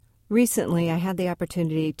Recently, I had the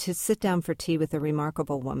opportunity to sit down for tea with a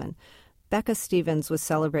remarkable woman. Becca Stevens was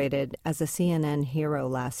celebrated as a CNN hero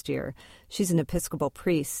last year. She's an Episcopal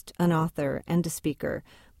priest, an author, and a speaker,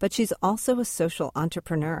 but she's also a social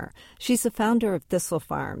entrepreneur. She's the founder of Thistle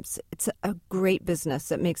Farms. It's a great business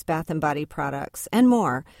that makes bath and body products and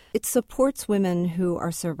more. It supports women who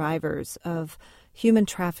are survivors of human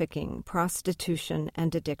trafficking, prostitution,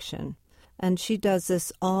 and addiction. And she does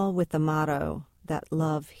this all with the motto that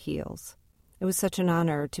love heals. It was such an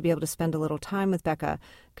honor to be able to spend a little time with Becca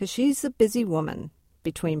because she's a busy woman.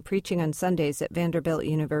 Between preaching on Sundays at Vanderbilt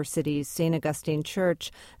University's St. Augustine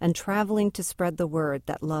Church and traveling to spread the word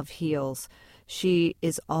that love heals, she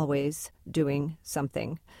is always doing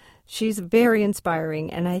something. She's very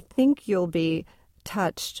inspiring, and I think you'll be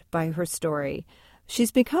touched by her story.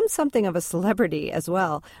 She's become something of a celebrity as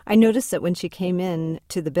well. I noticed that when she came in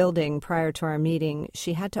to the building prior to our meeting,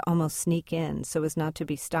 she had to almost sneak in so as not to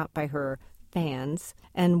be stopped by her fans.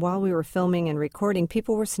 And while we were filming and recording,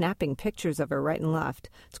 people were snapping pictures of her right and left.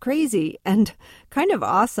 It's crazy and kind of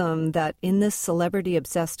awesome that in this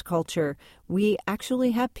celebrity-obsessed culture, we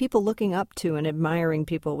actually have people looking up to and admiring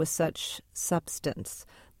people with such substance.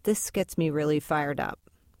 This gets me really fired up,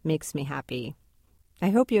 makes me happy. I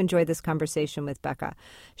hope you enjoy this conversation with Becca.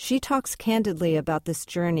 She talks candidly about this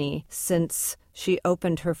journey since she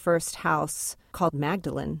opened her first house called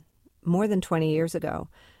Magdalene more than 20 years ago.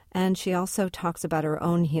 And she also talks about her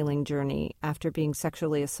own healing journey after being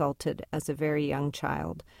sexually assaulted as a very young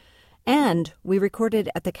child. And we recorded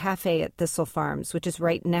at the cafe at Thistle Farms, which is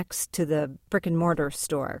right next to the brick-and-mortar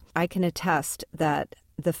store. I can attest that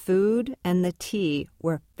the food and the tea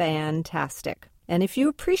were fantastic. And if you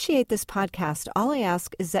appreciate this podcast, all I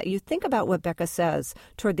ask is that you think about what Becca says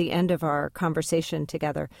toward the end of our conversation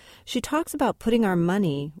together. She talks about putting our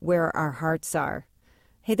money where our hearts are.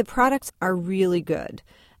 Hey, the products are really good,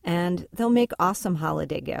 and they'll make awesome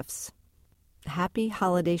holiday gifts. Happy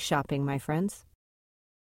holiday shopping, my friends.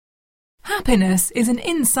 Happiness is an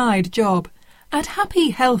inside job. At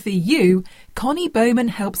Happy Healthy You, Connie Bowman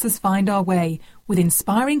helps us find our way with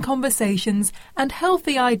inspiring conversations and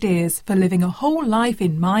healthy ideas for living a whole life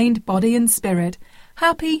in mind, body and spirit.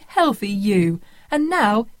 Happy Healthy You. And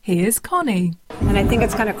now, here's Connie. And I think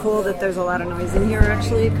it's kind of cool that there's a lot of noise in here,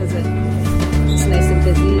 actually, because it's nice and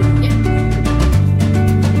busy. Yeah.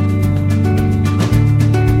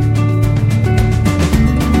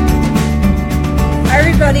 Hi,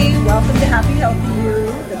 everybody. Welcome to Happy Healthy You,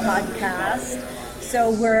 the podcast. So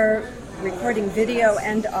we're recording video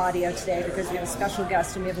and audio today because we have a special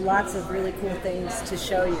guest and we have lots of really cool things to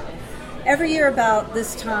show you. Every year about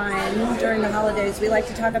this time during the holidays, we like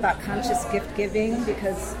to talk about conscious gift giving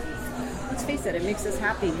because, let's face it makes us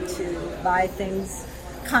happy to buy things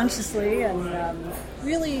consciously and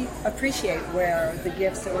really appreciate where the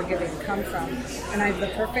gifts that we're giving come from. And I have the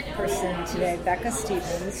perfect person today, Becca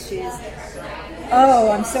Stevens.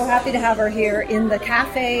 I'm so happy to have her here in the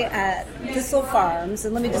cafe at Thistle Farms.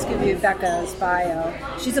 And let me just give you Becca's bio.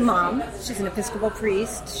 She's a mom. She's an Episcopal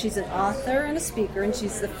priest. She's an author and a speaker. And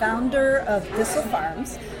she's the founder of Thistle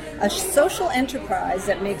Farms, a social enterprise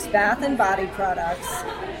that makes bath and body products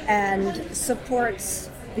and supports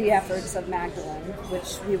the efforts of Magdalene,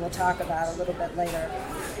 which we will talk about a little bit later.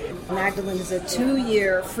 Magdalene is a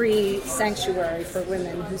 2-year free sanctuary for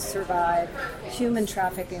women who survive human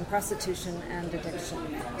trafficking, prostitution, and addiction.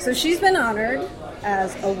 So she's been honored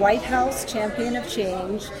as a White House Champion of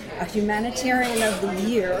Change, a Humanitarian of the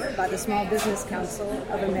Year by the Small Business Council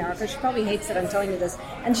of America. She probably hates that I'm telling you this.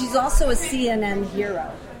 And she's also a CNN hero.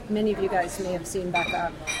 Many of you guys may have seen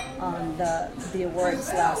Becca on the awards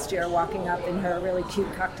last year, walking up in her really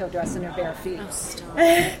cute cocktail dress and her bare feet. Oh, stop.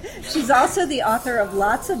 She's also the author of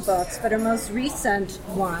lots of books, but her most recent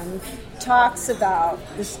one talks about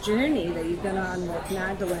this journey that you've been on with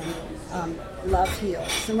Magdalene, Love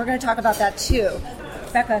Heals. And we're going to talk about that too.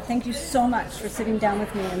 Becca, thank you so much for sitting down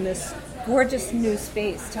with me in this gorgeous new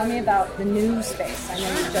space. Tell me about the new space. I know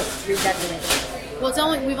you just redecorated.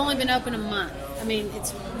 Well, we've only been open a month. I mean,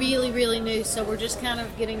 it's really, really new, so we're just kind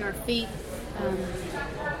of getting our feet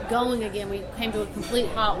going again. We came to a complete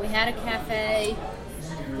halt. We had a cafe.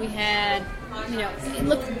 We had, it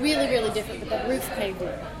looked really, really different, but the roof caved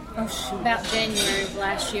in. Oh, shoot. About January of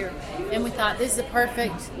last year. And we thought this is a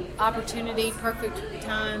perfect opportunity, perfect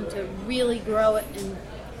time to really grow it and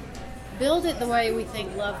build it the way we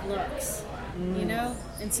think love looks,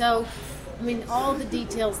 And so, all the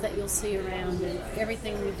details that you'll see around and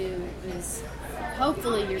everything we do is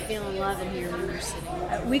hopefully you're feeling love in here when you're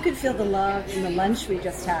sitting. We could feel the love in the lunch we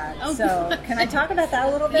just had. Oh. So can I talk about that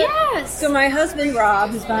a little bit? Yes! So my husband,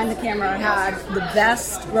 Rob, who's behind the camera, had the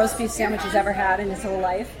best roast beef sandwich he's ever had in his whole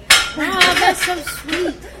life. Oh, that's so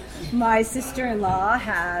sweet. My sister-in-law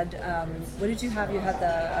had, what did you have? You had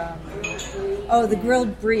the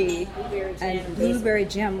grilled brie and blueberry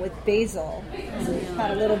jam with basil.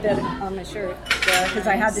 Had a little bit on my shirt because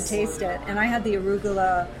I had to taste it. And I had the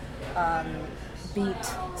arugula beet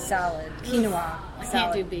salad, quinoa I salad.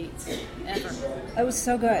 can't do beets, ever. It was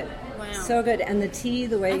so good. Wow. So good. And the tea,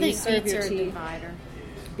 the way I you think serve beets your are a tea. divider.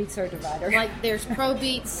 Beets are a divider. Like, there's pro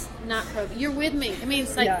beets, not pro. You're with me. I mean,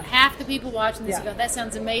 it's like Yeah. half the people watching this Yeah. go, that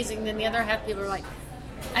sounds amazing. Then the other half of people are like,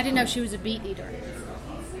 I didn't know she was a beet eater.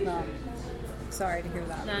 No. Sorry to hear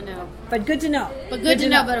that. I know. But good to know. But good to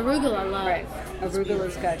know. But arugula, I love. Right. Arugula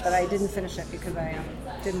is good, but I didn't finish it because I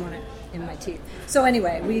didn't want it in my teeth. So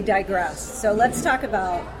anyway, we digress. So let's talk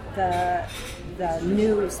about the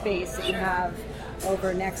new space that you have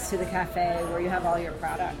over next to the cafe where you have all your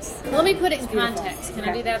products. Let me put it in beautiful. context. Can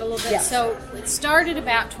Okay. I do that a little bit? Yes. So it started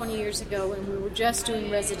about 20 years ago when we were just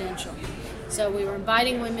doing residential. So we were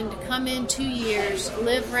inviting women to come in 2 years,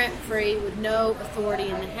 live rent-free with no authority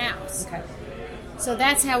in the house. Okay. So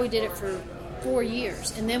that's how we did it for 4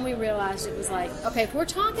 years. And then we realized it was like, okay, if we're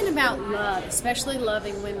talking about love, especially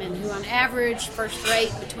loving women who on average first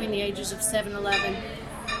rate between the ages of 7 and 11,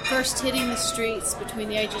 first hitting the streets between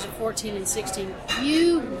the ages of 14 and 16,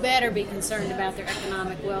 you better be concerned about their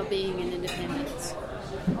economic well-being and independence.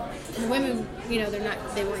 And women,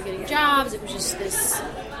 they weren't getting jobs. It was just this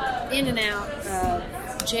in and out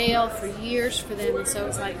of jail for years for them. And so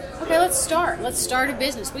it's like, okay, let's start a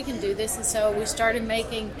business. We can do this. And so we started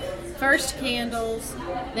making first candles,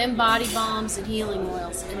 then body balms and healing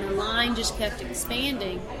oils. And the line just kept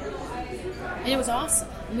expanding. And it was awesome.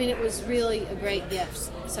 I mean, it was really a great gift.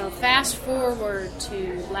 So fast forward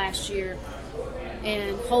to last year,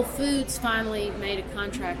 and Whole Foods finally made a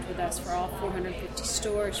contract with us for all 450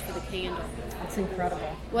 stores for the candle. That's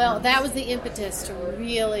incredible. Well, that was the impetus to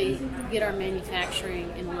really get our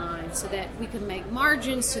manufacturing in line so that we could make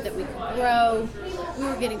margins, so that we could grow. We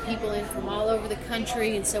were getting people in from all over the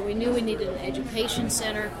country, and so we knew we needed an education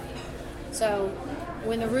center. So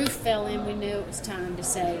when the roof fell in, we knew it was time to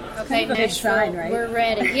say, okay, Kind of a big Nashville, sign, right? we're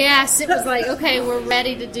ready. Yes, it was like, okay, we're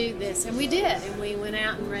ready to do this. And we did. And we went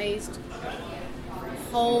out and raised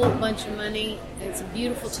a whole bunch of money. It's a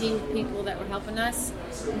beautiful team of people that were helping us.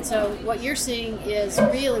 And so what you're seeing is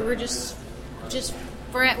really, we're just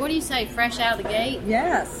what do you say, fresh out of the gate?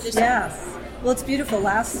 Yes, yes. Well, it's beautiful.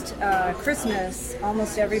 Last Christmas,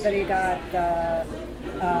 almost everybody got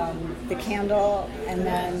the candle, and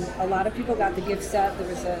then a lot of people got the gift set.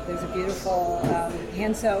 There's a beautiful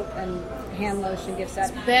hand soap and hand lotion gift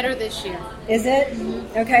set. It's better this year. Is it?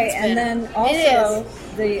 Okay, It's and better. then also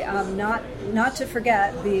It the not to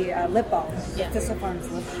forget the lip balm, Yeah. the Thistle Farms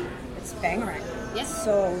lip balm. It's Bangarang. Yes.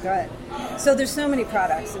 So good. So there's so many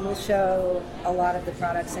products, and we'll show a lot of the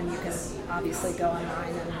products, and you can obviously go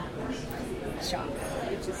online and shop,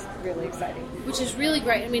 which is really exciting. Which is really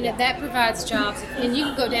great. I mean, that provides jobs. And you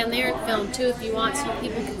can go down there and film, too, if you want, so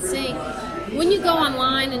people can see. When you go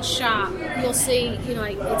online and shop, you'll see,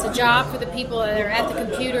 like, it's a job for the people that are at the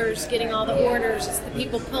computers getting all the orders. It's the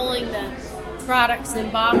people pulling the products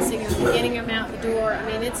and boxing them and getting them out the door. I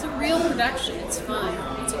mean, it's a real production. It's fun.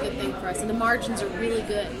 It's a good thing for us. And the margins are really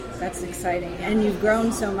good. That's exciting. And you've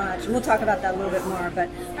grown so much. And we'll talk about that a little bit more. But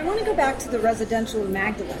I want to go back to the residential of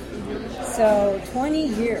Magdalene. So 20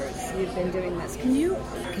 years you've been doing this. Can you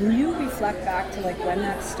reflect back to like when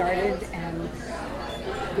that started and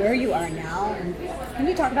where you are now? And can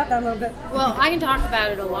you talk about that a little bit? Well, I can talk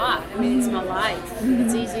about it a lot. I mean, it's my life.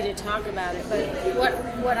 It's easy to talk about it. But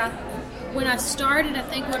when I started, I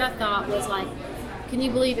think what I thought was like, can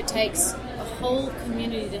you believe it takes a whole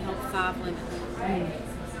community to help 5 women?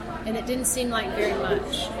 And it didn't seem like very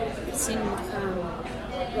much. It seemed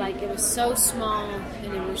like it was so small,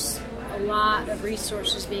 and there was a lot of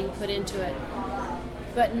resources being put into it.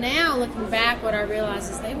 But now, looking back, what I realize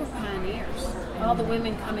is they were pioneers. All the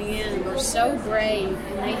women coming in were so brave,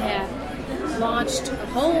 and they have launched a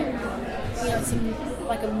whole, it's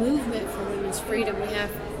like a movement for women's freedom. We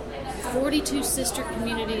have 42 sister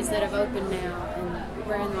communities that have opened now, and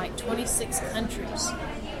we're in like 26 countries.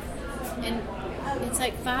 And it's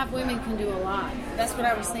like 5 women can do a lot. That's what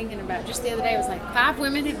I was thinking about. Just the other day, I was like, 5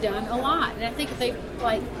 women have done a lot. And I think if they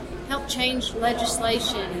helped change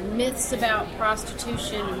legislation and myths about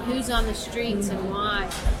prostitution and who's on the streets and why,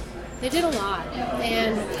 they did a lot.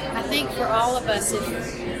 And I think for all of us,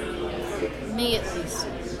 me at least,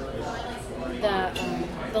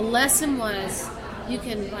 the lesson was you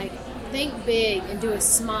can think big and do a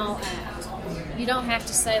small act. You don't have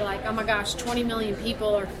to say oh my gosh, 20 million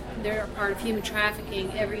people they're a part of human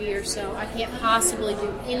trafficking every year, so I can't possibly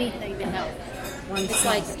do anything to help. It's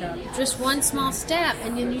like just one small step,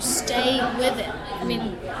 and then you stay with it. I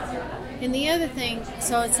mean, and the other thing,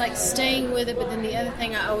 so it's like staying with it, but then the other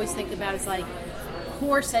thing I always think about is like, of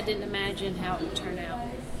course I didn't imagine how it would turn out,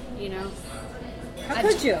 you know? How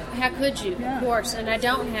could you? How could you? Yeah. Of course. And I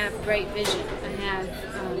don't have great vision. I have,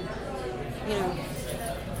 you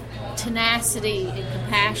know, tenacity and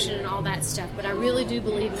compassion and all that stuff. But I really do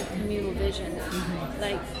believe in communal vision.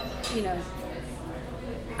 Like, you know,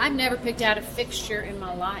 I've never picked out a fixture in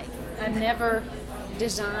my life. I've never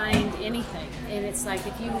designed anything. And it's like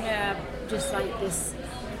if you have just like this,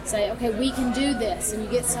 say, okay, we can do this, and you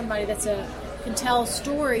get somebody can tell a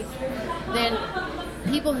story, then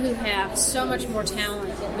people who have so much more talent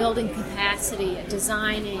at building capacity, at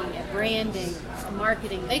designing, at branding, at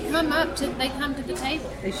marketing, they come to the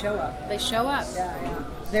table. They show up. They show up. Yeah.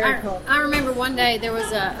 Very cool. I remember one day there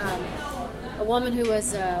was a woman who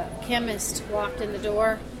was a chemist walked in the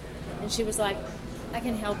door, and she was like, I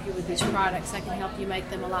can help you with these products. I can help you make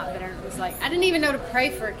them a lot better. It was like, I didn't even know to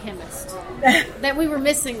pray for a chemist. That we were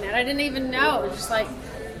missing that. I didn't even know. It was just like...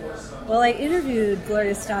 Well, I interviewed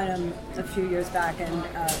Gloria Steinem a few years back, and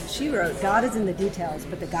she wrote, God is in the details,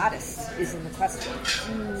 but the goddess is in the questions.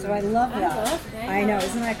 So I love that. I love that. I know,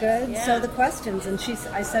 isn't that good? Yeah. So the questions, and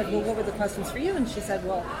I said, well, what were the questions for you? And she said,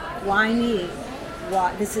 well, why me?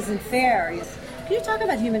 Why, this isn't fair. Can you talk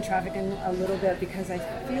about human trafficking a little bit? Because I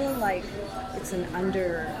feel like it's an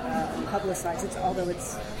publicized. Although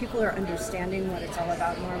people are understanding what it's all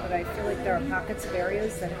about more, but I feel like there are pockets of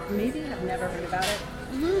areas that maybe have never heard about it.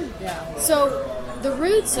 Mm-hmm. Yeah. So the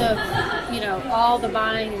roots of, you know, all the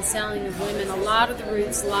buying and selling of women, a lot of the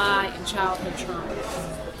roots lie in childhood trauma,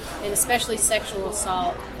 and especially sexual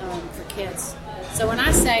assault for kids. So when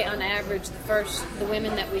I say on average the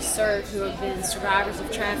women that we serve who have been survivors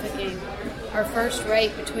of trafficking are first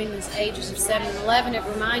rate between the ages of 7 and 11, it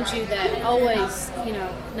reminds you that always, you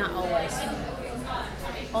know, not always,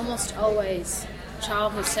 almost always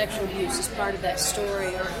childhood sexual abuse is part of that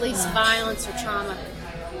story, or at least violence or trauma.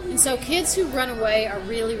 And so kids who run away are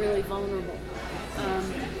really, really vulnerable.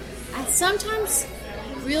 I sometimes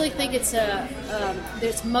really think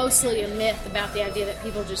there's mostly a myth about the idea that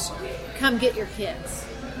people just come get your kids.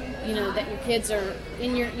 You know, that your kids are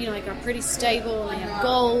are pretty stable, and they have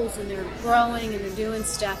goals, and they're growing, and they're doing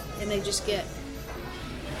stuff, and they just get,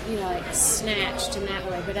 you know, like snatched in that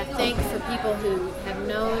way. But I think for people who have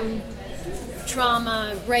known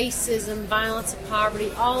trauma, racism, violence and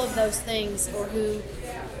poverty, all of those things, or who,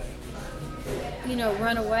 you know,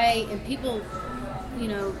 run away and people, you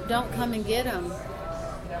know, don't come and get them,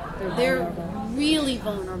 they're really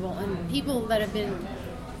vulnerable. And people that have been,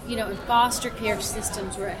 you know, in foster care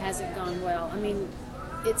systems where it hasn't gone well. I mean,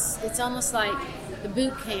 it's almost like the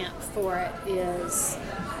boot camp for it is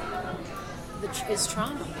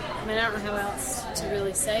trauma. I mean, I don't know how else to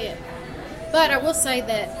really say it. But I will say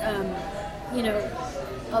that, you know,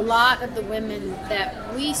 a lot of the women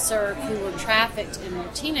that we serve who were trafficked in their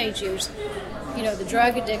teenage years, you know, the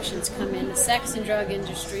drug addictions come in, the sex and drug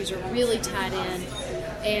industries are really tied in,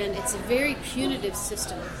 and it's a very punitive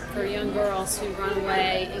system for young girls who run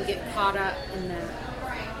away and get caught up in that.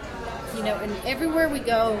 You know, and everywhere we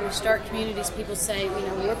go and we start communities, people say, you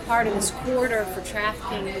know, we're part of this corridor for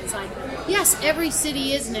trafficking. And it's like, yes, every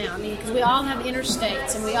city is now. I mean, because we all have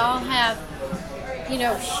interstates, and we all have, you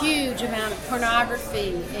know, huge amount of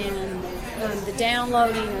pornography and the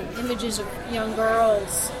downloading of images of young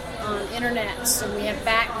girls on internets, and we have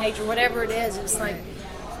Backpage or whatever it is. It's like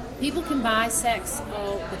people can buy sex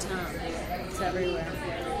all the time. It's everywhere.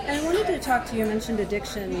 And I wanted to talk to you. You mentioned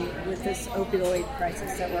addiction with this opioid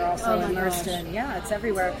crisis that we're also immersed in. Yeah, it's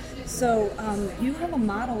everywhere. So you have a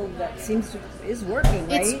model that is working,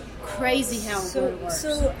 right? It's crazy how good it works.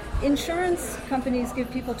 So insurance companies give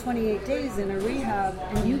people 28 days in a rehab,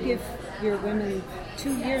 and you give your women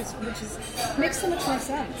 2 years, which makes so much more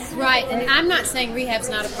sense. Right, and I'm not saying rehab's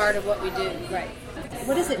not a part of what we do. Right.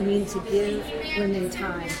 What does it mean to give women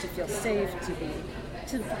time to feel safe,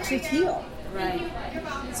 to heal? Right.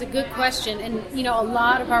 It's a good question. And, you know, a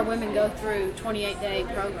lot of our women go through 28-day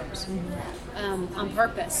programs on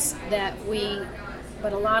purpose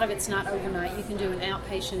but a lot of it's not overnight. You can do an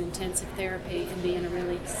outpatient intensive therapy and be in a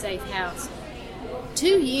really safe house.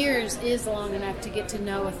 2 years is long enough to get to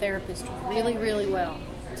know a therapist really, really well,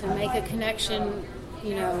 to make a connection,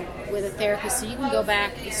 you know, with a therapist so you can go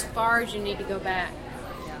back as far as you need to go back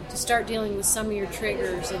to start dealing with some of your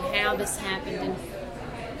triggers and how this happened, and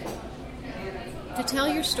to tell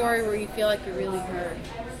your story where you feel like you're really heard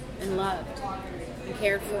and loved and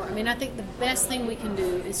cared for. I mean, I think the best thing we can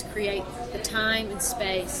do is create the time and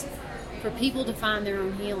space for people to find their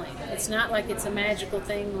own healing. It's not like it's a magical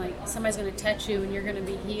thing, like somebody's going to touch you and you're going to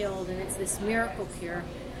be healed and it's this miracle cure.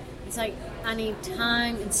 It's like I need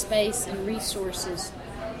time and space and resources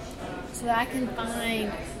so that I can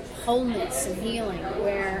find wholeness and healing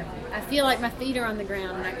where I feel like my feet are on the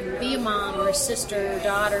ground and I can be a mom or a sister or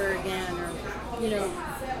daughter again, or, you know,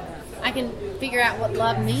 I can figure out what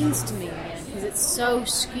love means to me again because it's so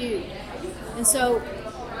skewed. And so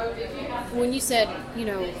when you said, you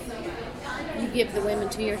know, you give the women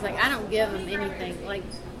 2 years, like I don't give them anything. Like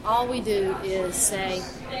all we do is say,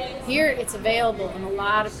 here it's available, and a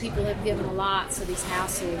lot of people have given a lot, so these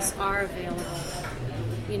houses are available.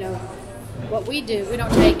 You know, what we do, we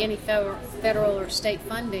don't take any federal or state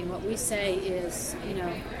funding. What we say is, you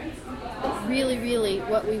know, really, really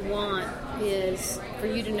what we want is for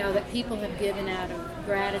you to know that people have given out of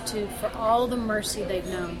gratitude for all the mercy they've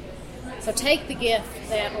known. So take the gift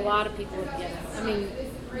that a lot of people have given. I mean,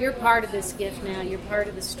 you're part of this gift now. You're part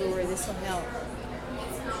of the story. This will help.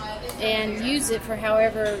 And use it for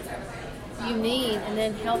however you need, and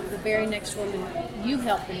then help the very next woman. You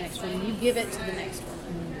help the next woman. You give it to the next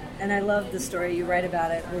woman. And I love the story. You write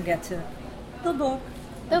about it. We'll get to the book.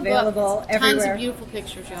 The available book. everywhere. Tons of beautiful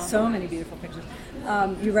pictures, y'all. So many beautiful pictures.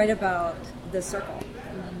 You write about the circle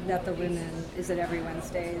that the women, is it every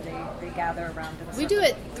Wednesday, they gather around in a circle? We do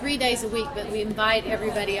it 3 days a week, but we invite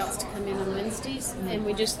everybody else to come in on Wednesdays. Mm-hmm.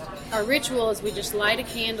 And our ritual is we just light a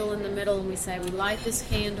candle in the middle and we say, we light this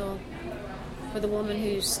candle for the woman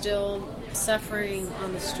who's still suffering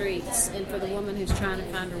on the streets and for the woman who's trying to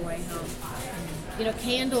find her way home. You know,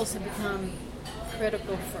 candles have become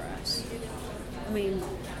critical for us. I mean...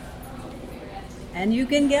 And you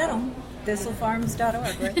can get them.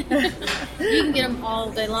 ThistleFarms.org, right? You can get them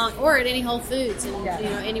all day long, or at any Whole Foods, and you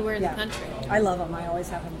know, anywhere in the country. I love them. I always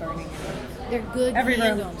have them burning. They're good every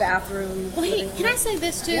candles. Room, bathroom. Well, hey, can I say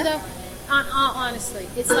this too, though? Honestly,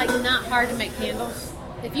 it's like not hard to make candles.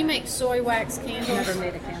 If you make soy wax candles, I've never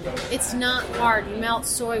made a candle. It's not hard. You melt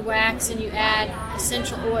soy wax and you add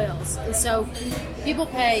essential oils. And so people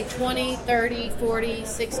pay $20, $30, $40,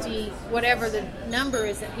 $60, whatever the number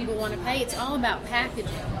is that people want to pay. It's all about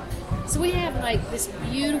packaging. So we have like this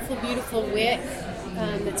beautiful, beautiful wick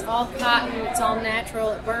that's all cotton. It's all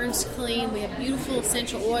natural. It burns clean. We have beautiful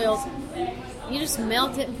essential oils. You just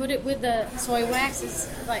melt it and put it with the soy wax.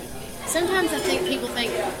 It's like, sometimes I think people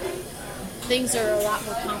think things are a lot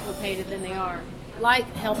more complicated than they are. Like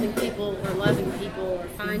helping people or loving people or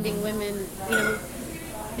finding women, you know,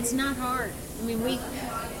 it's not hard. I mean,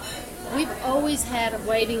 we've always had a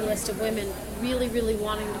waiting list of women really, really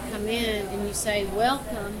wanting to come in, and you say,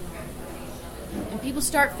 welcome, and people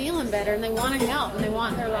start feeling better, and they want to help, and they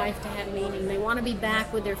want their life to have meaning. They want to be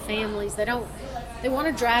back with their families. They want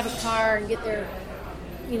to drive a car and get their,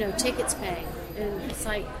 you know, tickets paid. And it's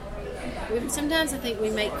like, sometimes I think we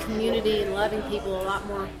make community and loving people a lot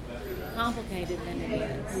more complicated than it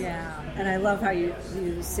is. Yeah, and I love how you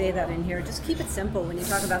say that in here. Just keep it simple when you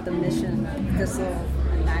talk about the mission of Thistle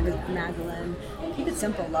and Magdalene. Keep it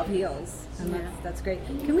simple. Love heals, and that's great.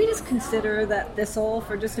 Can we just consider that Thistle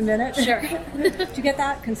for just a minute? Sure. Did you get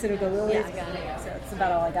that? Consider the lilies. Yeah, I got it. So that's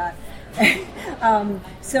about all I got.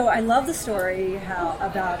 So I love the story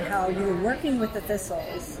about how you were working with the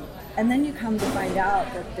thistles, and then you come to find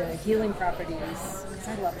out that the healing properties. Because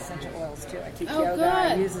I love essential oils too. I teach yoga. Good.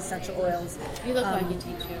 I use essential oils. You look like you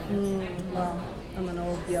teach yoga. Well, I'm an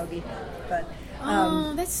old yogi, but.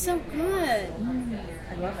 That's so good.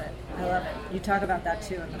 I love it. You talk about that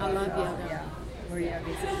too. In the I love book. yoga. Yeah, we're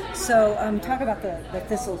yogis. So talk about the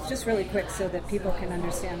thistles just really quick so that people can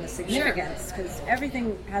understand the significance, because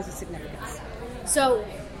everything has a significance. So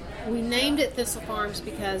we named it Thistle Farms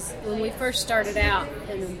because when we first started out,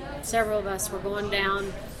 and several of us were going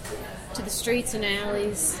down to the streets and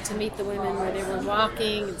alleys to meet the women where they were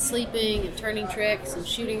walking and sleeping and turning tricks and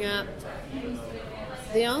shooting up,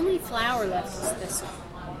 the only flower left was thistle.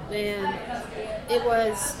 And it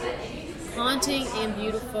was haunting and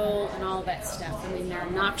beautiful and all that stuff. I mean, they're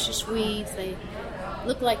noxious weeds. They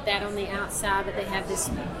look like that on the outside, but they have this,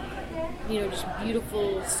 you know, just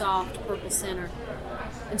beautiful, soft purple center.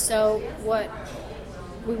 And so what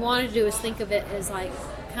we wanted to do is think of it as like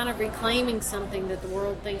kind of reclaiming something that the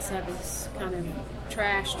world thinks of as kind of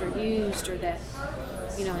trashed or used, or that,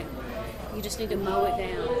 you know, like you just need to mow it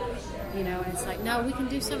down. You know, and it's like, no, we can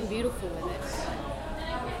do something beautiful with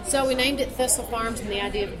it. So we named it Thistle Farms, and the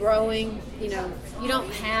idea of growing, you know, you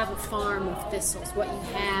don't have a farm of thistles. What you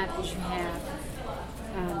have is you have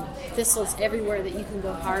thistles everywhere that you can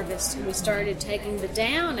go harvest. And we started taking the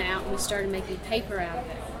down out, and we started making paper out of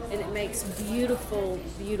it. And it makes beautiful,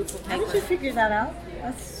 beautiful paper. How did you figure that out?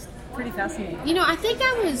 pretty fascinating. You know, I think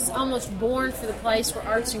I was almost born for the place where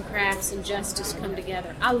arts and crafts and justice come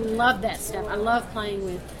together. I love that stuff. I love playing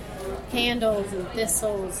with candles and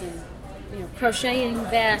thistles and, you know, crocheting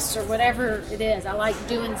vests or whatever it is. I like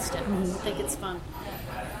doing stuff. I think it's fun.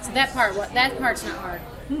 So that part's not hard.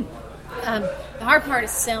 The hard part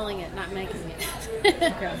is selling it, not making it.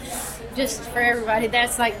 Okay. Just for everybody,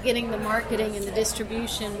 that's like getting the marketing and the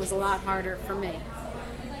distribution was a lot harder for me.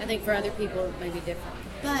 I think for other people it may be different.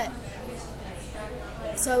 But,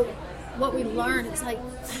 so what we learned, it's like,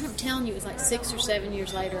 I'm telling you, it was like 6 or 7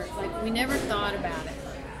 years later, like we never thought about it.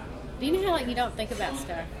 Do you know how like you don't think about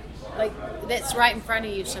stuff? Like that's right in front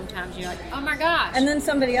of you sometimes. You're like, oh my gosh. And then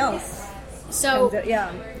somebody else. So,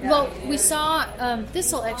 yeah. Well, we saw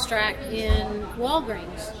thistle extract in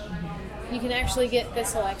Walgreens. You can actually get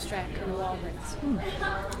thistle extract in the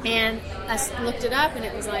Walgreens. And I looked it up, and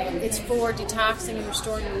it was like, it's for detoxing and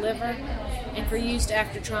restoring the liver and for use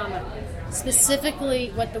after trauma.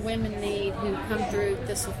 Specifically what the women need who come through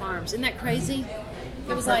Thistle Farms. Isn't that crazy?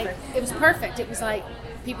 It was like, it was perfect. It was like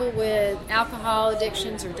people with alcohol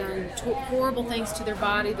addictions are done horrible things to their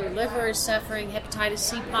body. Their liver is suffering, hepatitis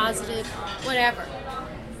C positive, whatever.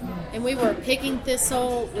 And we were picking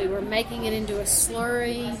thistle. We were making it into a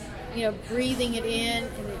slurry, you know, breathing it in,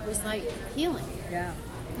 and it was like healing. Yeah.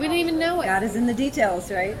 We didn't even know it. God is in the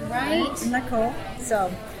details, right? Right. Isn't that cool?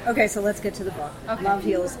 So, okay, so let's get to the book. Okay. Love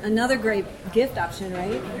Heals. Another great gift option,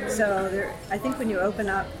 right? So there, I think when you open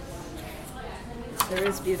up, there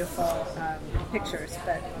is beautiful pictures,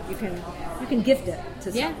 but you can gift it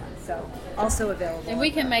to someone. So also available. And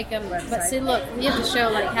we can make them. Website. But see, look, we have to show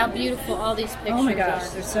like how beautiful all these pictures Oh my gosh, are.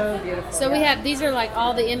 they're so beautiful. So we have, these are like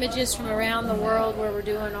all the images from around the world where we're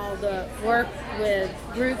doing all the work with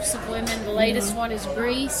groups of women. The latest one is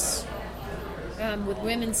Greece, with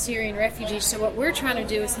women Syrian refugees. So what we're trying to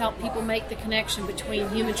do is help people make the connection between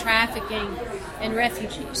human trafficking and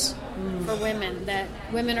refugees for women. That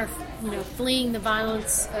women are, you know, fleeing the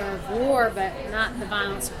violence of war, but not the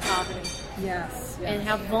violence of poverty. Yes. And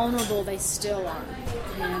how vulnerable they still are.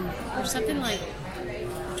 And there's something like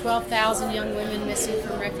 12,000 young women missing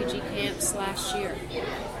from refugee camps last year.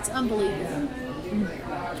 It's unbelievable.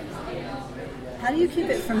 How do you keep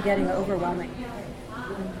it from getting overwhelming?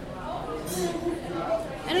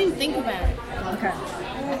 I don't even think about it. Okay.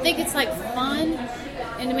 I think it's like fun.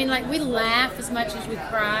 And I mean, like, we laugh as much as we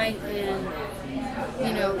cry. And,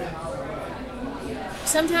 you know,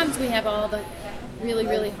 sometimes we have all the really,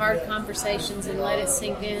 really hard conversations and let it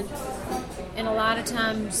sink in. And a lot of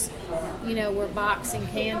times, you know, we're boxing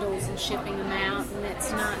candles and shipping them out, and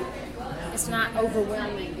it's not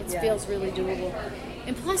overwhelming. It feels really doable.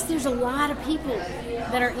 And plus, there's a lot of people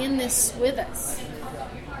that are in this with us.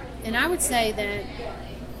 And I would say that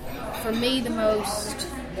for me, the most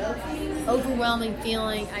overwhelming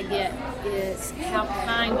feeling I get is how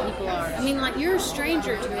kind people are. I mean, like, you're a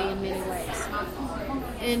stranger to me in many ways.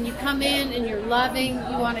 And you come in and you're loving,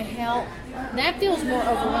 you want to help. That feels more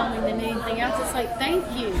overwhelming than anything else. It's like, thank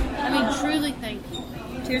you. I mean, truly thank you.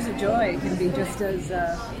 Tears of joy can be just as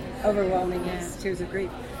overwhelming as tears of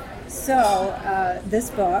grief. So,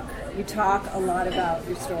 this book, you talk a lot about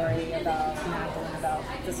your story, about Magdalene, about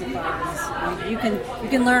Thistle Farms. You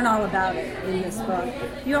can learn all about it in this book.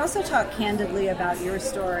 You also talk candidly about your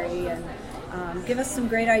story and give us some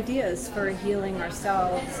great ideas for healing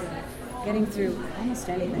ourselves and getting through almost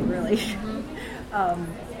anything, really.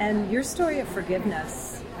 And your story of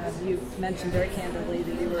forgiveness, you mentioned very candidly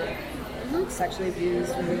that you were sexually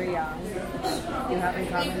abused when you were young, which you have in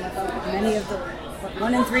common with many of the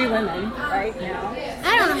 1 in 3 women right now.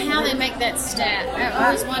 I don't know how they make that stat. I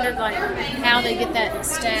always wondered, like, how they get that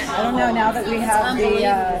stat. I don't know, now that we have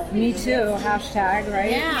the Me Too hashtag,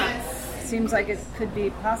 right? Yeah. Seems like it could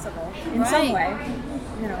be possible in some way,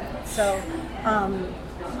 you know. So,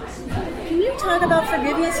 can you talk about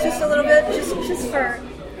forgiveness just a little bit, just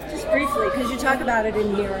briefly, because you talk about it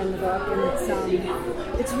in here in the book,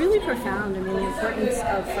 and it's really profound. I mean, the importance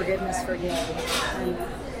of forgiveness for healing.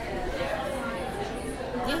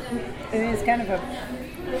 And it's kind of a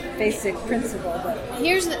basic principle, but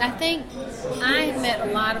I think I have met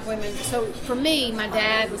a lot of women. So for me, my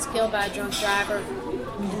dad was killed by a drunk driver,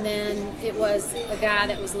 and then it was a guy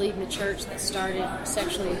that was leading the church that started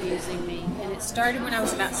sexually abusing me. And it started when I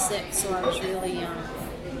was about 6, so I was really young.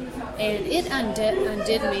 And it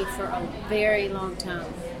undid me for a very long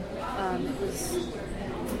time. It was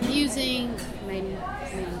confusing,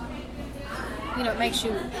 it makes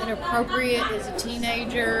you inappropriate as a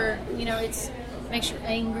teenager. You know, it makes you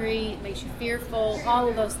angry, it makes you fearful, all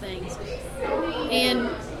of those things. And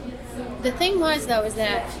the thing was, though, is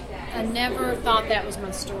that I never thought that was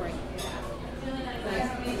my story.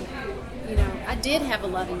 I did have a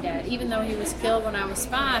loving dad. Even though he was killed when I was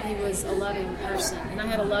 5, he was a loving person. And I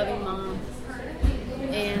had a loving mom.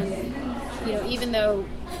 And, even though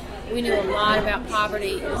we knew a lot about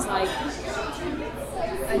poverty, it was like,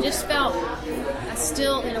 I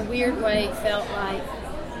still, in a weird way, felt like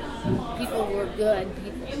people were good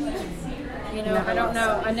people. I don't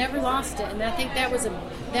know. I never lost it. And I think that was a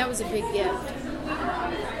big gift.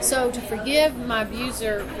 So to forgive my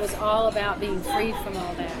abuser was all about being free from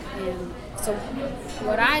all that. And so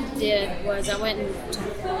what I did was I went and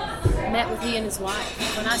met with he and his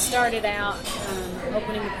wife. When I started out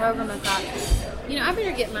opening the program, I thought, I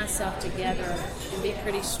better get myself together and be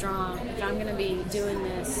pretty strong if I'm going to be doing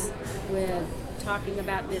this with talking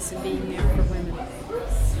about this and being there for women.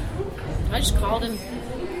 I just called him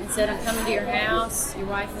and said, I'm coming to your house. Your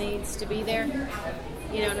wife needs to be there.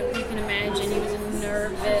 You can imagine he was a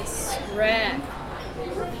nervous wreck.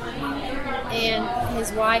 And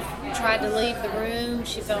his wife tried to leave the room.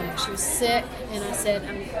 She felt like she was sick. And I said,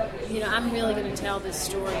 I'm really going to tell this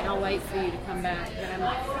story, and I'll wait for you to come back. But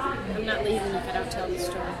I'm not leaving if I don't tell this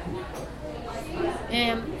story.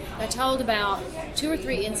 And I told about 2 or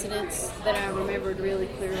 3 incidents that I remembered really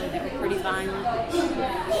clearly that were pretty violent.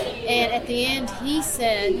 And at the end, he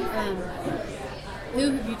said,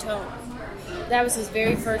 who have you told? That was his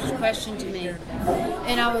very first question to me.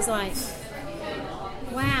 And I was like,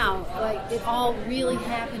 wow, like it all really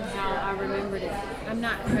happened how I remembered it. I'm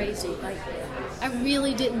not crazy. Like, I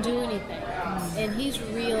really didn't do anything. And he's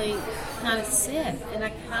really kind of sick. And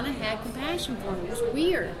I kind of had compassion for him. It was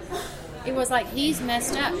weird. It was like he's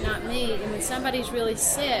messed up, not me. And when somebody's really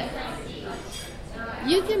sick,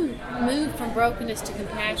 you can move from brokenness to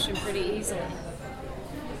compassion pretty easily.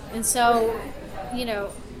 And so,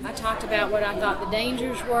 I talked about what I thought the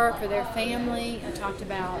dangers were for their family. I talked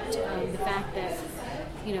about the fact that,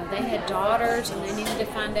 they had daughters and they needed to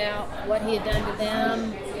find out what he had done to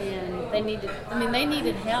them. And they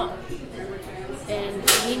needed help. And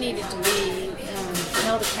he needed to be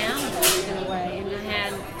held accountable in a way. And I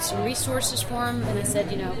had some resources for him. And I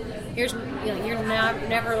said, you're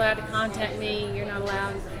never allowed to contact me. You're not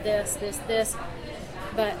allowed this.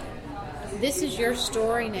 But this is your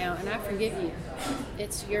story now, and I forgive you.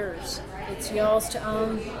 It's yours. It's y'all's to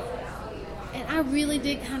own. And I really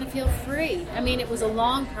did kind of feel free. I mean, it was a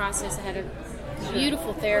long process. I had a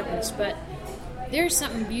beautiful therapist, but there's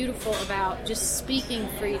something beautiful about just speaking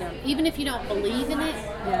freedom. Even if you don't believe in it,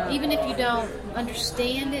 even if you don't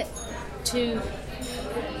understand it, to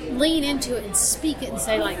lean into it and speak it and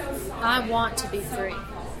say, like, I want to be free.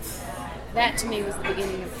 That, to me, was the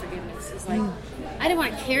beginning of forgiveness. It's like, I didn't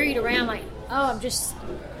want to carry it around like, oh, I'm just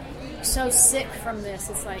so sick from this.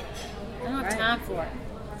 It's like, I don't have time for it.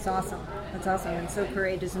 It's awesome. That's awesome and so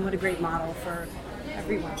courageous, and what a great model for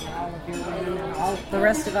everyone, all of your women and all the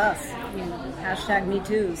rest of us. Hashtag Me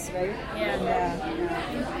Too's, right?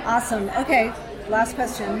 Yeah. Awesome. Okay, last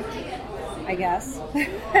question, I guess.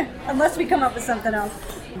 Unless we come up with something else.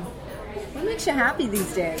 What makes you happy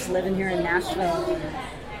these days, living here in Nashville and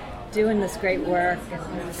doing this great work? Oh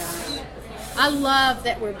my gosh. I love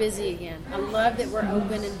that we're busy again. I love that we're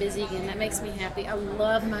open and busy again. That makes me happy. I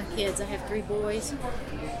love my kids. I have 3 boys.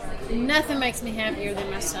 Nothing makes me happier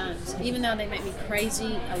than my sons. Even though they make me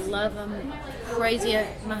crazy, I love them. Crazy,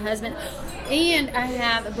 my husband. And I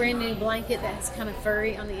have a brand new blanket that's kind of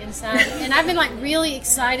furry on the inside. And I've been like really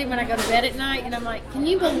excited when I go to bed at night. And I'm like, can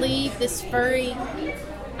you believe this furry?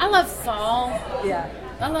 I love fall. Yeah.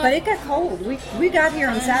 But it got cold. We got here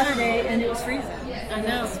on Saturday and it was freezing. I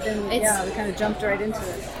know. We kind of jumped right into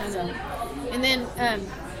it. I know. And then,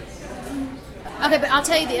 okay, but I'll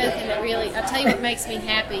tell you the other thing I'll tell you what makes me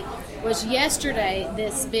happy was yesterday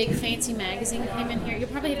this big fancy magazine came in here. You'll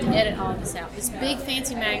probably have to edit all of this out. This big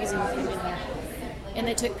fancy magazine came in here. And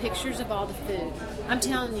they took pictures of all the food. I'm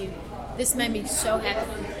telling you, this made me so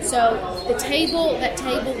happy. So that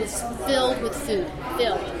table was filled with food,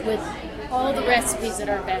 filled with all the recipes that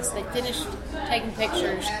are best. They finished taking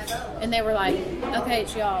pictures, and they were like, okay,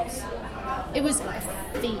 it's y'all's. It was a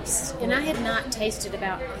feast, and I had not tasted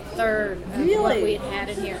about a third of what we had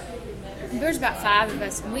in here. There was about 5 of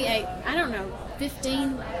us, and we ate,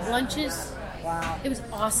 15 lunches. Wow. It was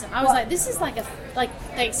awesome. I was like, this is like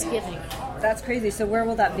Thanksgiving. That's crazy. So where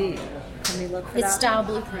will that be? Can we look for that? It's Style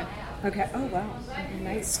Blueprint. Okay. Oh, wow.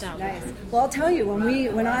 Nice. Style. Nice. Well, I'll tell you,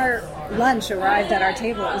 when our lunch arrived at our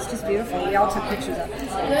table, it was just beautiful. We all took pictures of it.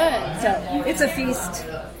 Good. So it's a feast,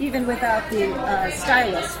 even without the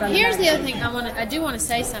stylist. Here's the other thing I do want to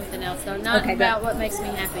say something else, though, not about what makes me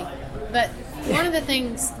happy. But One of the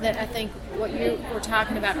things that I think what you were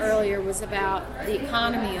talking about earlier was about the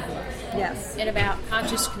economy of love. Yes. And about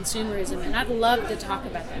conscious consumerism, and I'd love to talk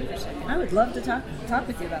about that for a second. I would love to talk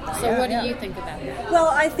with you about that. So what do you think about that? Well,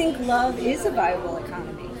 I think love is a viable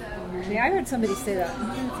economy. I mean, I heard somebody say that.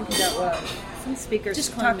 I don't think who that was. Some speakers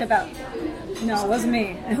Just talked about... No, it wasn't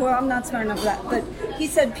me. Well, I'm not smart enough for that. But he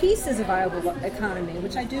said peace is a viable economy,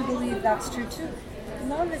 which I do believe that's true too.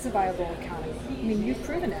 Love is a viable economy. I mean, you've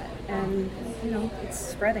proven it, and it's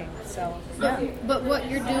spreading. So, yeah. But what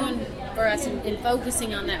you're doing for us in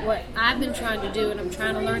focusing on that, what I've been trying to do, and I'm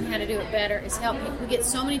trying to learn how to do it better, is help people. We get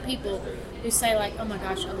so many people who say like, "Oh my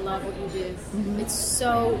gosh, I love what you do. Mm-hmm. It's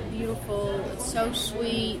so beautiful. It's so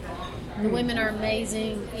sweet. The women are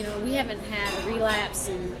amazing. We haven't had a relapse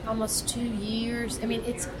in almost 2 years. I mean,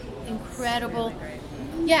 it's incredible."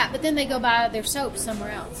 Yeah, but then they go buy their soap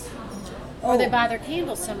somewhere else. Or they buy their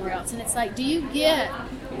candles somewhere else. And it's like, do you get,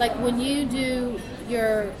 like when you do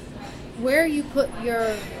where you put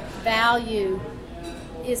your value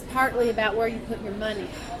is partly about where you put your money.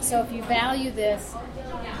 So if you value this,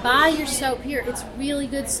 buy your soap here. It's really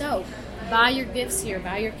good soap. Buy your gifts here.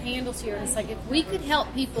 Buy your candles here. And it's like, if we could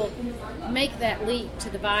help people make that leap to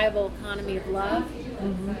the viable economy of love,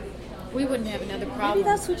 we wouldn't have another problem. Maybe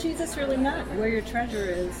that's what Jesus really meant, where your treasure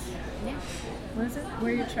is. Yeah. What is it?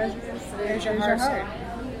 Where your treasure is, there's your heart.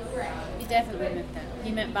 He definitely meant that.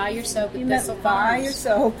 He meant buy your soap at Thistle Farms. Buy your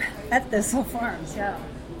soap at Thistle Farms, yeah.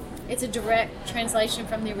 It's a direct translation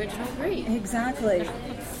from the original Greek. Exactly.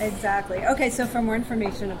 Okay, so for more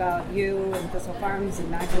information about you and Thistle Farms and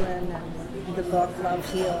Magdalene and the book Love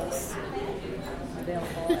Heals,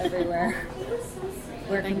 available everywhere,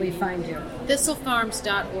 where can we find you?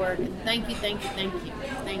 ThistleFarms.org. Thank you. Thank you.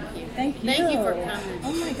 Thank you for coming.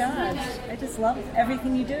 Oh my gosh. I just love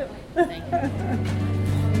everything you do. Thank you.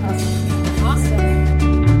 Awesome. Awesome.